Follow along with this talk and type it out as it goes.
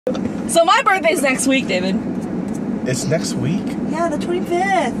So my birthday's next week, David. It's next week? Yeah, the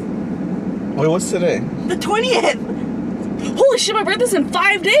 25th. Wait, what's today? The 20th. Holy shit, my birthday's in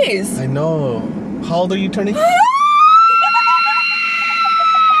 5 days. I know. How old are you turning?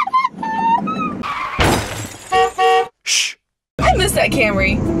 Shh. I miss that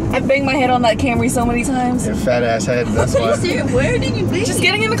Camry. I banged my head on that Camry so many times. Your fat ass head, that's why. Where did you be? Just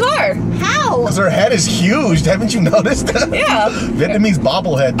getting in the car. How? Because her head is huge. Haven't you noticed? Yeah. Vietnamese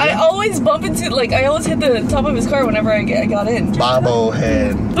bobblehead. I always bump into, like, I always hit the top of his car whenever I got in.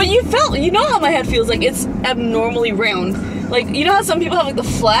 Bobblehead. But you know how my head feels, like it's abnormally round. Like, you know how some people have like the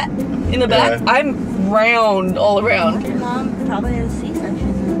flat in the back? Yeah. I'm round all around. Your mom probably had a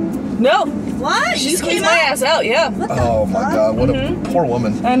C-section. No. What? She squeezed my ass out, yeah. Oh my god, what a poor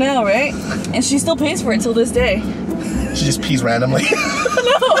woman. I know, right? And she still pays for it till this day. She just pees randomly. No!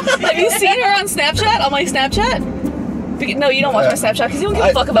 Have you seen her on Snapchat? On my Snapchat? No, you don't watch my Snapchat because you don't give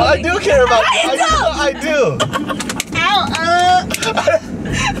a fuck about me. I do care about you. I do. Ow,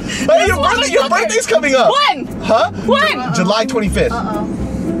 Hey, your birthday's coming up. When? Huh? When? July 25th. Uh-oh.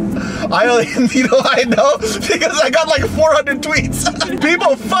 I know because I got like 400 tweets.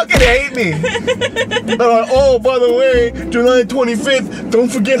 People fucking hate me. They're like, oh, by the way, July 25th, don't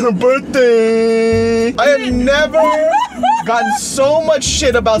forget her birthday. I have never gotten so much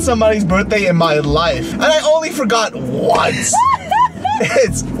shit about somebody's birthday in my life. And I only forgot once.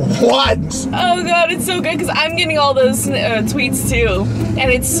 It's once. Oh god, it's so good because I'm getting all those tweets too. And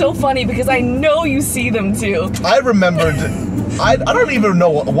it's so funny because I know you see them too. I remembered. I don't even know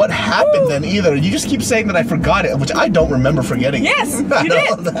what happened then either. You just keep saying that I forgot it, which I don't remember forgetting. Yes, you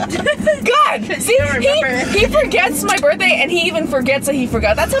did. God, see, he forgets my birthday, and he even forgets that he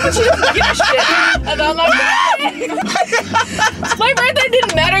forgot. That's how much he doesn't give a shit about my birthday. My birthday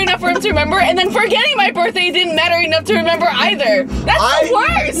didn't matter enough for him to remember, and then forgetting my birthday didn't matter enough to remember either. That's the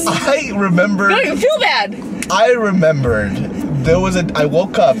worst. I remember. Don't even feel bad. I remembered. I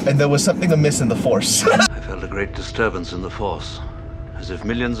woke up and there was something amiss in the force. I felt a great disturbance in the force, as if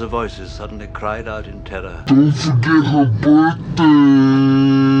millions of voices suddenly cried out in terror. Don't forget her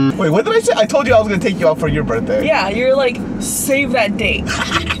birthday. Wait, what did I say? I told you I was gonna take you out for your birthday. Yeah, you're like, save that date.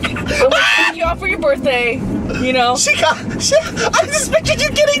 I'm gonna take you out for your birthday, you know? I just pictured you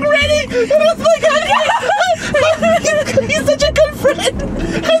getting ready, and I was like, he's such a good friend.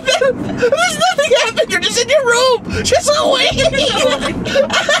 And then there's nothing happened. You're just in your room, just waiting.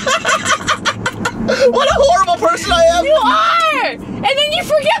 What a horrible person I am. You are! And then you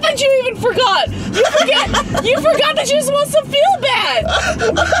forget that you even forgot. You forgot that you're supposed to feel bad.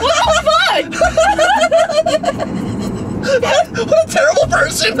 What the fuck? What a terrible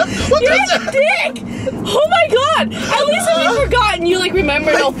person. You're a dick. Oh my god. At least if you forgot and you like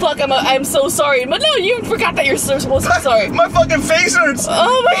remembered, oh fuck, I'm so sorry. But no, you forgot that you're supposed to be sorry. My fucking face hurts.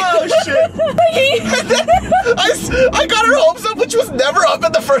 Oh my god. shit. I got her hopes up, which was never up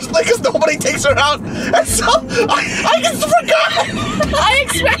in the first place because nobody takes her out. And so I just forgot. I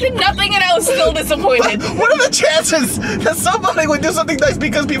expected nothing and I was still disappointed. What are the chances that somebody would do something nice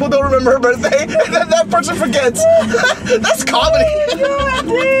because people don't remember her birthday and then that person forgets? That's comedy.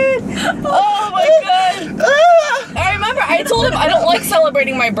 Oh my god. I remember I told him I don't like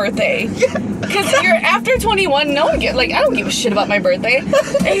celebrating my birthday. Because you're after 21, no one I don't give a shit about my birthday.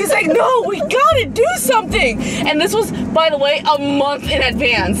 And he's like, no, we gotta do something. And this was, by the way, a month in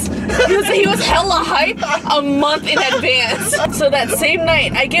advance. He was hella hype a month in advance. So that same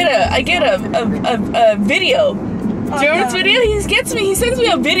night, I get a video. Do you remember this video? He sends me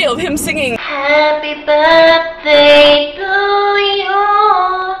a video of him singing Happy birthday to you.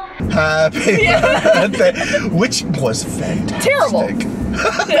 Happy birthday, which was fantastic. Terrible.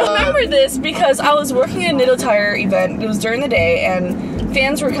 I remember this because I was working at a Knitto Tire event. It was during the day, and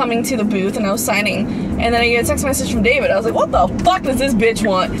fans were coming to the booth, and I was signing. And then I get a text message from David. I was like, what the fuck does this bitch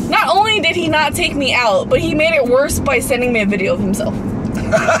want? Not only did he not take me out, but he made it worse by sending me a video of himself.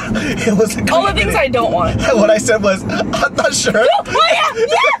 It was all the things I don't want. What I said was, I'm not sure. Oh yeah! You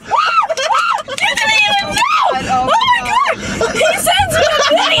didn't even know! Oh my god! He sends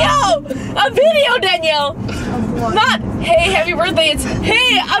me a video, Danielle! Not, hey, happy birthday, it's,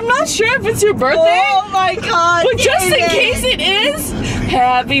 hey, I'm not sure if it's your birthday. Oh my god! But just in case it is,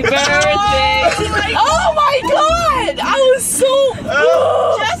 happy birthday! Oh my god! I was so...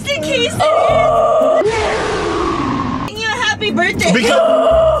 Just in case it is! Happy birthday!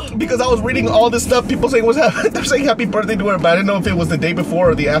 because I was reading all this stuff. People saying they're saying happy birthday to her, but I didn't know if it was the day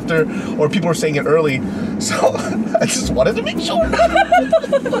before or the after, or people were saying it early. So I just wanted to make sure.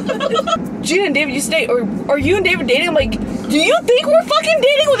 Gina and David, you stay, or are you and David dating? I'm like, do you think we're fucking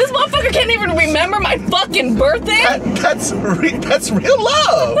dating when this motherfucker can't even remember my fucking birthday? That's real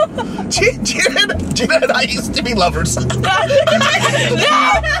love. Gina and I used to be lovers. No!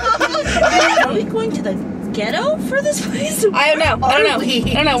 Are we going to the ghetto for this place? I don't know.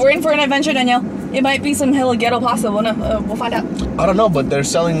 We're in for an adventure, Danielle. It might be some hella ghetto pasta. We'll find out. I don't know, but they're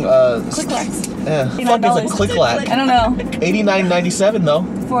selling Click-clacks. Yeah, fuck is a click-clack? I don't know. $89.97 though.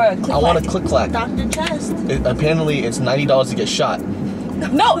 For a click-clack. I want a click-clack. Dr. Chest. Apparently, it's $90 to get shot.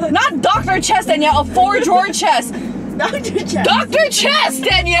 No, not Dr. Chest, Danielle. A 4-drawer chest. Dr. Chest. Dr. Chest,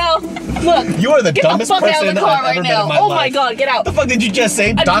 Danielle. Look. You are the get dumbest the fuck person out of the car I've right ever now. met in my Oh life. my god, get out. The fuck did you just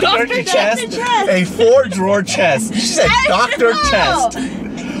say? A Dr. Chest? A 4-drawer chest. She said Dr. Chest.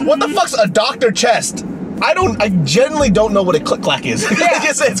 What the fuck's a Dr. Chest? I genuinely don't know what a click-clack is. It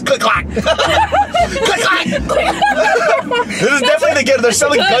just says click-clack. Click-clack. This is definitely the ghetto. They're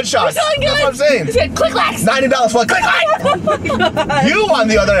selling gunshots. That's what I'm saying. He said click-clacks. $90 for a click-clack. You, on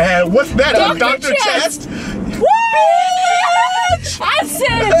the other hand, what's that? A Dr. Chest? Bitch! I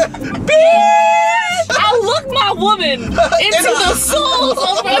said, bitch! I looked my woman into the souls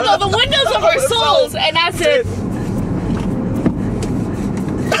of the windows of her souls, and I said,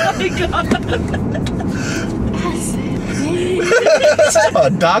 oh my god. A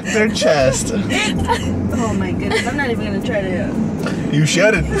Dr. Chest. Oh my goodness, I'm not even gonna try to. You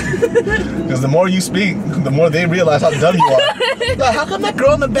shouldn't. Because the more you speak, the more they realize how dumb you are. Like, how come that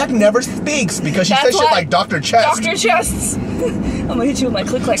girl in the back never speaks? Because she says shit like Dr. Chest. Dr. Chests. I'm gonna hit you with my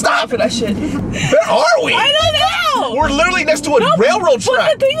click-clack for that shit. Where are we? I don't know! We're literally next to a railroad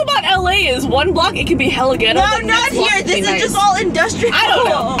track. But the thing about LA is one block, it can be hella ghetto. No, not here. This is just all industrial.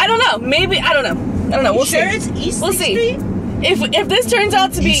 I don't know. Maybe, I don't know. We'll see. Sure it's East We'll 6th see. Street? If this turns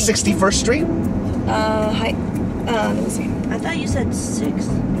out to be East 61st Street? hi. Let me see. I thought you said 6. I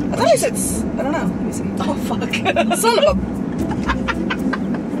thought I said I don't know. Let me see. Oh fuck. Son of a.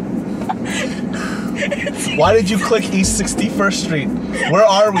 Why did you click East 61st Street? Where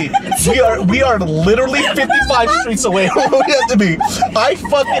are we? We are literally 55 streets away from where we have to be. I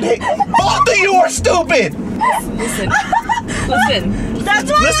fucking hate both of you are stupid! Listen.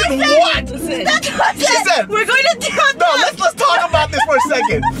 That's what Listen I said. what? Listen. That's what I She said. said We're going to do no, let's talk about this for a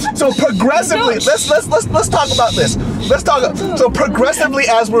second. So progressively, let's talk about this. Let's talk. So progressively,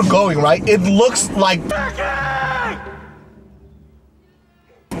 as we're going, right, it looks like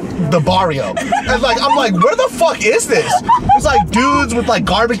the barrio. And like, I'm like, where the fuck is this? It's like dudes with like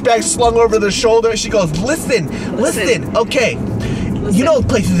garbage bags slung over their shoulder. She goes, listen, okay. You know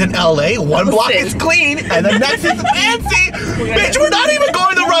places in LA, one block is clean and the next is fancy. Bitch, we're not even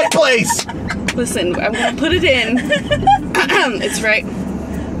going the right place. Listen, I'm gonna put it in. It's right.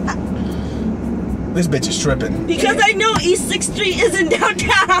 This bitch is tripping. Because I know East 6th Street isn't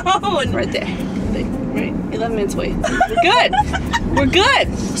downtown. Right there. Right. 11 minutes away. We're good. We're good.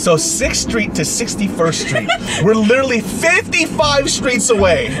 So 6th Street to 61st Street. We're literally 55 streets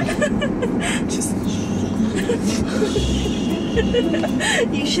away. Just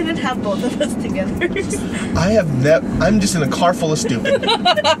you shouldn't have both of us together. I'm just in a car full of stupid.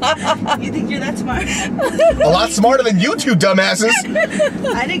 You think you're that smart? A lot smarter than you two dumbasses.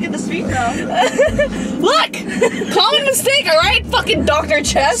 I didn't get the street though. Look! Common mistake, alright? Fucking Dr.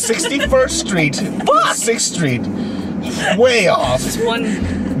 Chest. 61st Street, Fuck! 6th Street. Way off. Just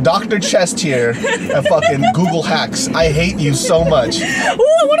one. Dr. Chest here at fucking Google Hacks. I hate you so much.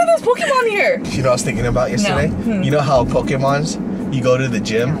 Ooh, what are those Pokemon here? You know what I was thinking about yesterday? No. You know how Pokemons, you go to the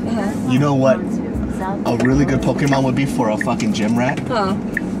gym? You know what a really good Pokemon would be for a fucking gym rat? Huh.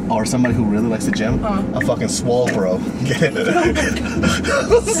 Or somebody who really likes the gym? A fucking swole bro. Get it?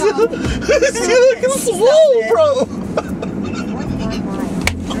 Swole bro!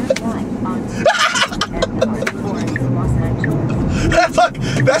 Fuck,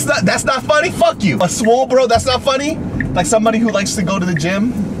 that's not funny? Fuck you. A swole bro, that's not funny? Like somebody who likes to go to the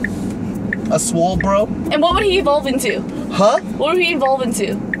gym? A swole bro? And what would he evolve into? Huh? What would he evolve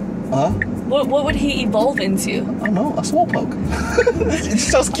into? Huh? What would he evolve into? I don't know, a swole poke. It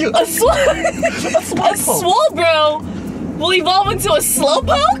sounds cute. A swole poke. swole bro will evolve into a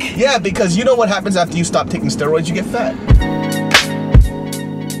slowpoke? Yeah, because you know what happens after you stop taking steroids? You get fat.